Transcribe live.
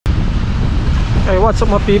Hey, what's up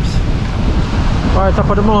my peeps? Alright, top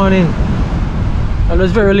of the morning. It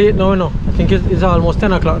was very late now, you know. I think it's almost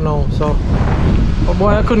 10 o'clock now, so but boy,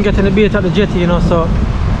 I couldn't get any bait at the jetty, you know, so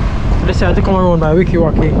I decided to come around by wicky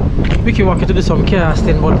to do some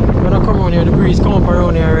casting. But when I come around here, the breeze come up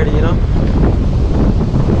around here already, you know.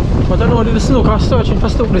 But I know the snook are searching for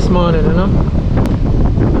snook this morning, you know.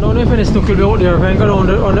 I don't know if any snook will be out there. If I can go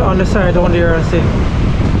down on the side down there and see.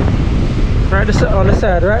 Right on the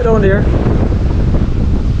side, right down there.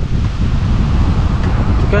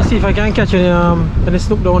 Gonna see if I can catch any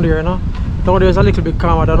snook down there, you know. Down there is a little bit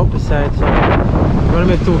calmer than up the side, so I'm gonna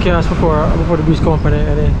make 2 casts before the breeze come up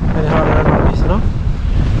any harder than this, you know.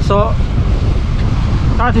 So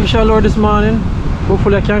artificial lure this morning.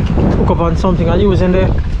 Hopefully I can hook up on something. I'm using the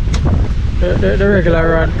regular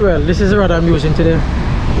rod. Well, this is the rod I'm using today.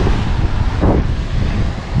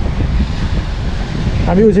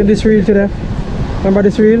 I'm using this reel today. Remember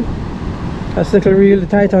this reel? That's the little reel, the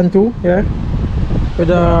Titan 2, yeah. With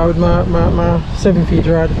my 7 feet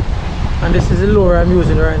rod, and this is the lure I'm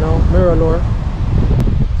using right now, mirror lure.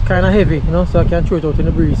 It's kind of heavy, you know, so I can throw it out in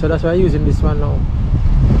the breeze, so that's why I'm using this one now.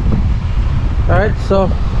 Alright, so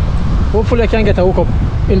hopefully I can get a hook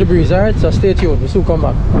up in the breeze. Alright, so stay tuned, we'll soon come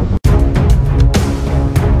back.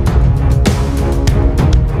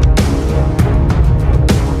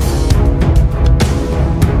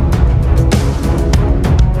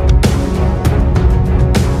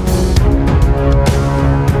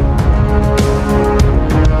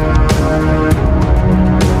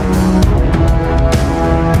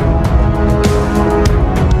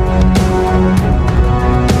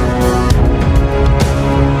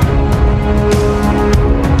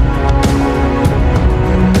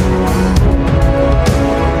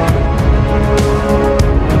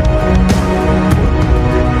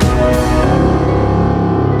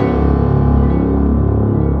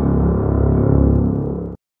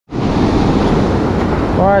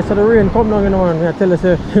 Alright, so the rain come down, you know, and I tell you,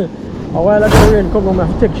 say, a while ago the rain come down, I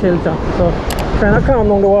have to take shelter. So, kind of calm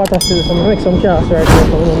down the water still, so I make some casts right here,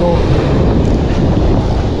 so I don't know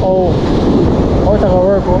how it's going to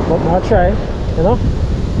work out, but I'll try, you know,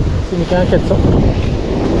 see if I can catch something.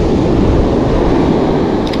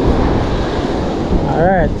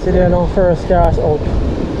 Alright, see there now, first cast out.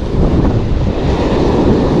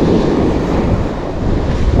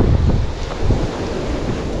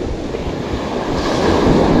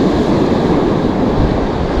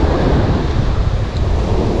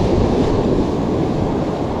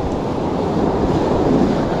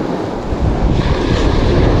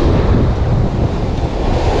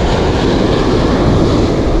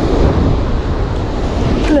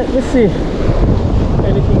 Let's see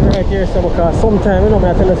anything right here, so because sometimes, you know,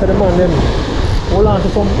 I tell you, so the man them hold on to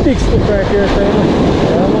some big stuff right here, so, you know.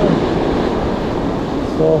 Yeah, man.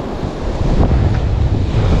 So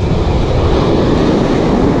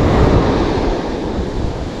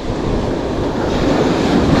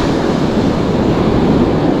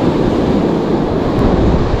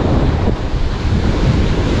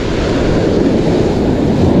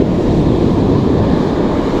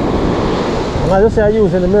I just say I'm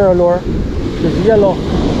using the mirror lure, this yellow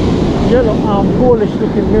goldish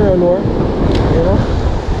looking mirror lure, you know.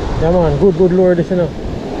 Yeah man, good lure this, you know.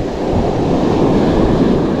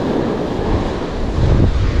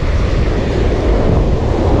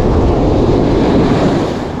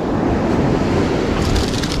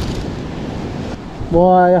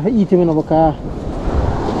 Boy, I eat him in a car.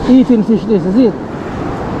 Eating fish, this is it.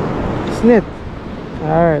 Sennet.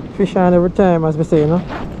 Alright, fish on every time, as we say, you know.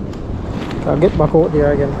 I'll get back out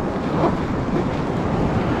there again.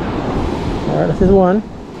 Alright, this is one.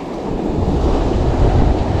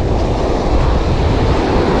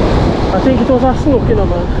 I think it was a snook, you know,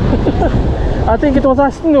 man. I think it was a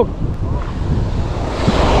snook.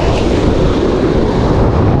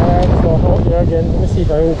 Alright, so out there again. Let me see if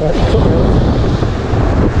I open something else.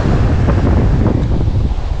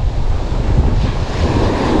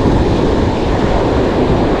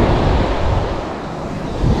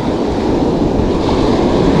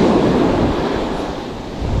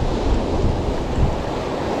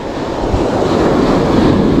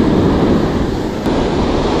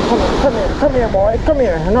 Come here, boy, come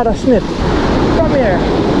here, another snip. Come here.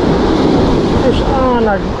 Fish on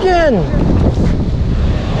again.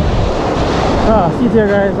 See it here,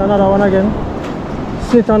 guys, another one again.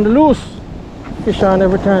 Sit on the loose. Fish on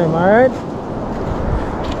every time, alright?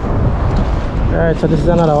 Alright, so this is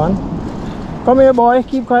another one. Come here, boy,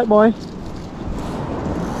 keep quiet, boy.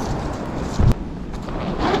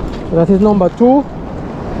 So that is number 2.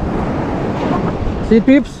 See,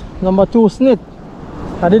 peeps? Number 2 snit.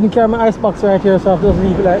 I didn't carry my ice box right here, so I'll just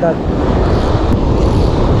leave it like that.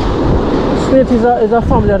 Sennet is a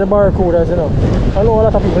family of the barracudas, you know. I know a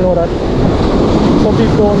lot of people know that. Some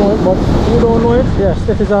people don't know it, but who don't know it? Yes,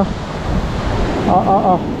 Sennet is a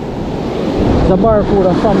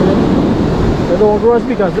barracuda family. They don't grow as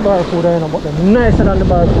big as the barracuda, you know, but they're nicer than the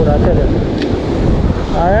barracuda, I tell you.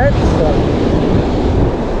 Alright, so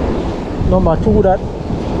number 2 that.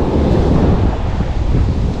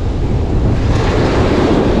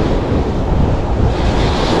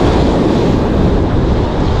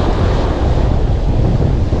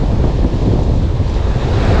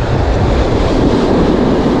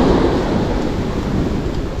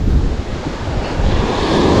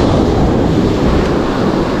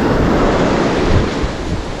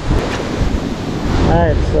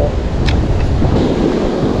 Alright, so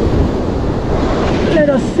let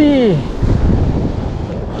us see.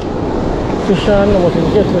 Fish on what you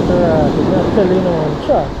get with her, it's not telling you on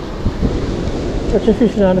chat. Catch a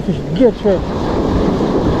fish and the fish get wet.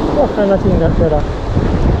 What kind of thing that, brother?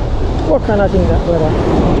 What kind of thing that, brother?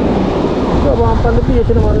 Grab on from the bait,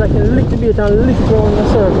 you know, like you lick the bait and lick it around in a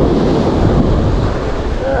circle.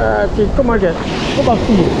 Okay, come again. Go back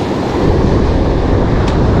to you.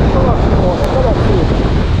 Come back to you. Come back to you.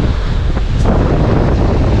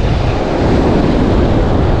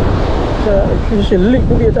 Fish lick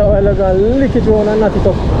the bait a while ago and lick it around and knot it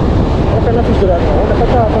up. What kind of fish do that now? What kind of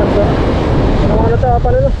top on, sir? You don't want to top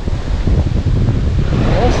on it?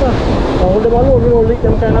 Yes, sir. Now, them alone, we don't lick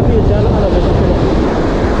them kind of bait and other fish.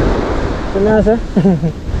 See me, I say?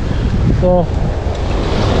 So,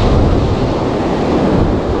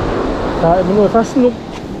 you know, if a snook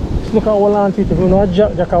can hold on to it, if you know a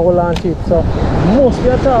jack can hold on to it. So, must be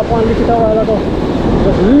a top and lick it a while ago.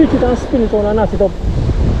 Just lick it and spin it on and knot it up.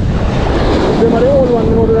 Them are the old one,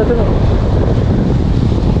 you know that, you know.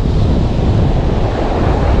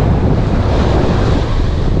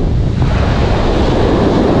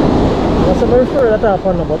 That's a very further that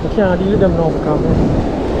happened, but we can't deal with them now because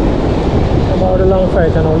I'm out of the long fight,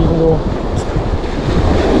 you know, even though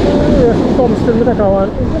if you come still, we take a one.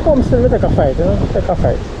 If you come still, we take a fight, you know, take a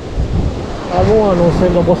fight. I don't want to say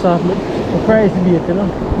the boss off the price beat, you know.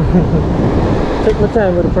 Take my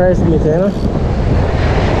time with the price beat, you know.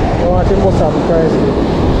 I want to most of the price.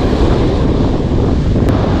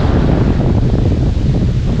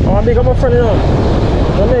 I want to big up my friend, you know.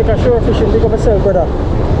 Jamaica shore fishing, big up yourself, brother.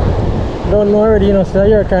 Don't know already, you know, so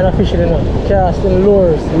you're kind of fishing, you know. Casting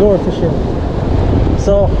lures, lure fishing.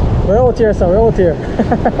 So, we're out here, sir, we're out here.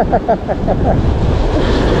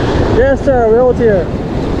 Yes, sir, we're out here.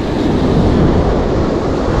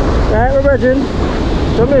 Alright, we're brethren.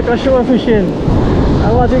 Jamaica shore fishing.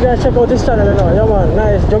 I want you guys to check out this channel, you know. Yeah, man,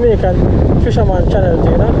 nice Jamaican fisherman channel,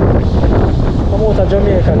 you know. I'm out of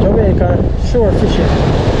Jamaica, Jamaican shore fishing.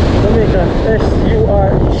 Jamaica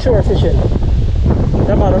S-U-R-E shore fishing.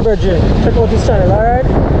 Yeah, man, I'm virgin. Check out this channel, alright?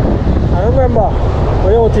 And remember,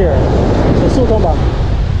 we're out here. So soon come back.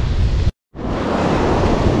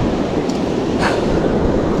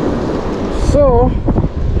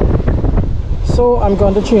 So I'm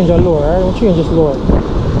going to change the lure, right? I'll change this lure.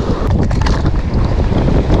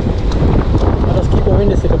 In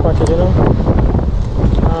this little package, you know,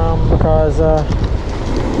 because I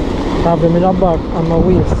have them in a bag on my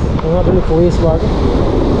waist. I'm not the little waist bag.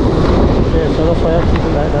 Yeah, so that's why I keep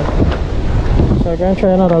it like that. So I'm going to try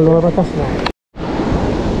another lure by customer.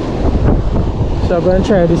 So I'm going to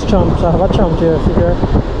try this champ. So I have a champ here, see here.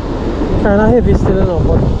 Kind of heavy still, you know,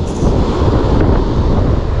 but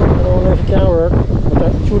I don't know if it can work.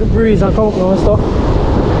 But through the breeze and come up now and stuff,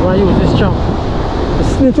 I'm going to use this champ. The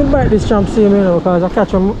Sennet will bite this champ same, you know, because I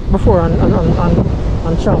catch him before on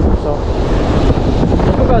champ, so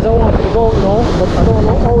just because I want to go out now, but I don't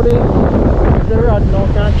know how the rod now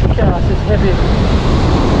can cast this heavy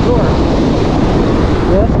lure.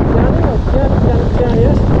 Yes, can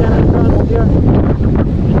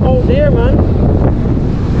out there, man.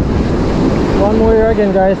 One more here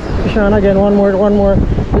again, guys. Fish on again, one more.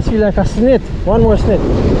 This feel like a Sennet. One more Sennet.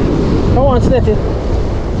 Come on, Sennet it.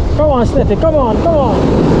 Come on, Sennet, come on.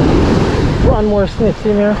 One more Sennet, see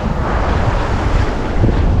me here.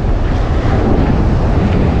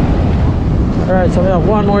 Alright, so we have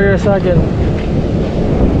one more here so again.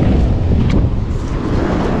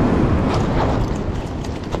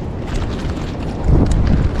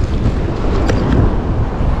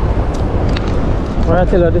 Alright,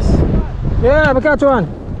 tell her this. Yeah, we catch one.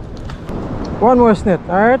 One more Sennet,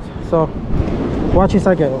 alright? So, watch this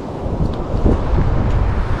again.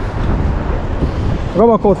 Go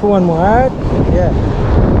back out for one more, alright? Yeah.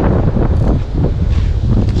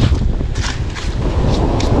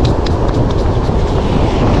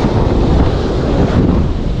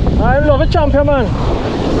 I love a champion, man.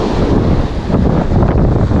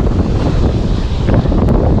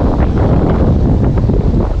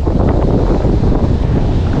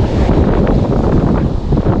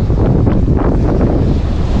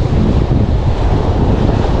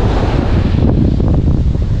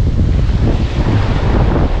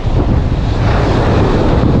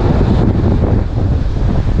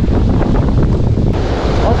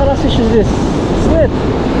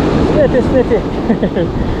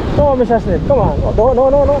 Come on, Mr. Sennet, come on. Oh, no,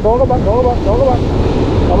 don't go back, don't go back, don't go back.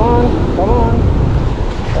 Come on, come on.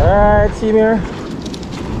 Alright, see me here.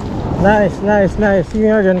 Nice. See me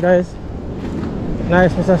here again, guys.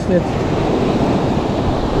 Nice, Mr. Sennet.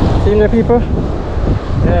 See me, people?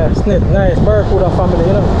 Yeah, Sennet, nice. Barracuda family,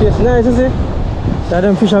 you know. It's nice, you see? So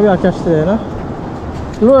them fish we are catch today, you know.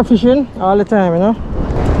 Lure fishing all the time, you know.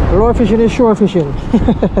 Lure fishing is shore fishing.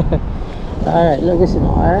 Alright, look this now,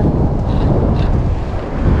 alright.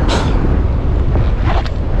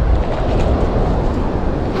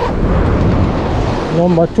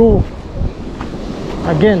 Number 2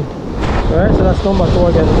 again. Alright, so that's number 2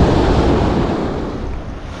 again.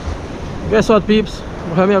 Guess what, peeps?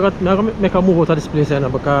 I'm gonna make a move out of this place now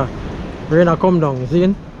because rain a come down, you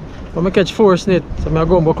see? But I catch 4 snitt, so I'm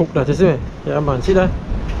going to cook that, you see me? Yeah man, see that?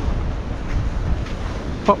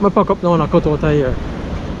 Pop my pack up now and I cut out of here.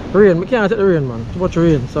 Rain, we can't take the rain, man. Too much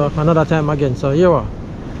rain, so another time again. So here we are.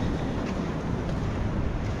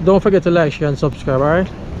 Don't forget to like, share and subscribe, alright?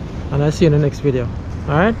 And I'll see you in the next video.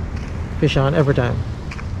 Alright? Fish on every time.